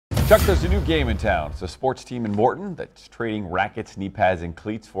Chuck, there's a new game in town. It's a sports team in Morton that's trading rackets, knee pads, and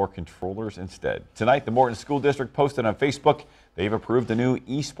cleats for controllers instead. Tonight, the Morton School District posted on Facebook they've approved a new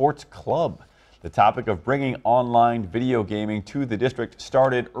esports club. The topic of bringing online video gaming to the district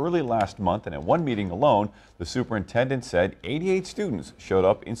started early last month, and at one meeting alone, the superintendent said 88 students showed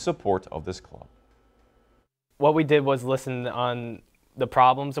up in support of this club. What we did was listen on the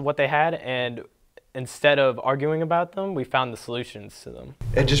problems of what they had, and instead of arguing about them, we found the solutions to them.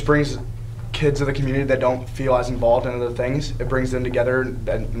 It just brings kids of the community that don't feel as involved in other things. It brings them together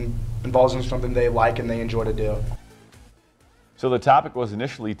and involves them in something they like and they enjoy to do. So the topic was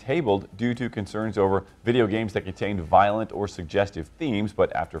initially tabled due to concerns over video games that contained violent or suggestive themes,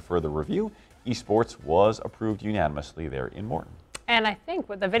 but after further review, esports was approved unanimously there in Morton. And I think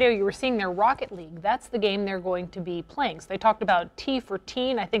with the video you were seeing there, Rocket League, that's the game they're going to be playing. So they talked about T for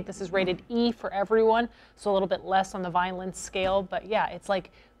teen. I think this is rated E for everyone, so a little bit less on the violence scale. But yeah, it's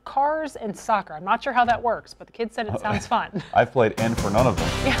like cars and soccer. I'm not sure how that works, but the kids said it sounds fun. I've played N for none of them.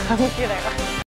 Yeah, I'm with you there.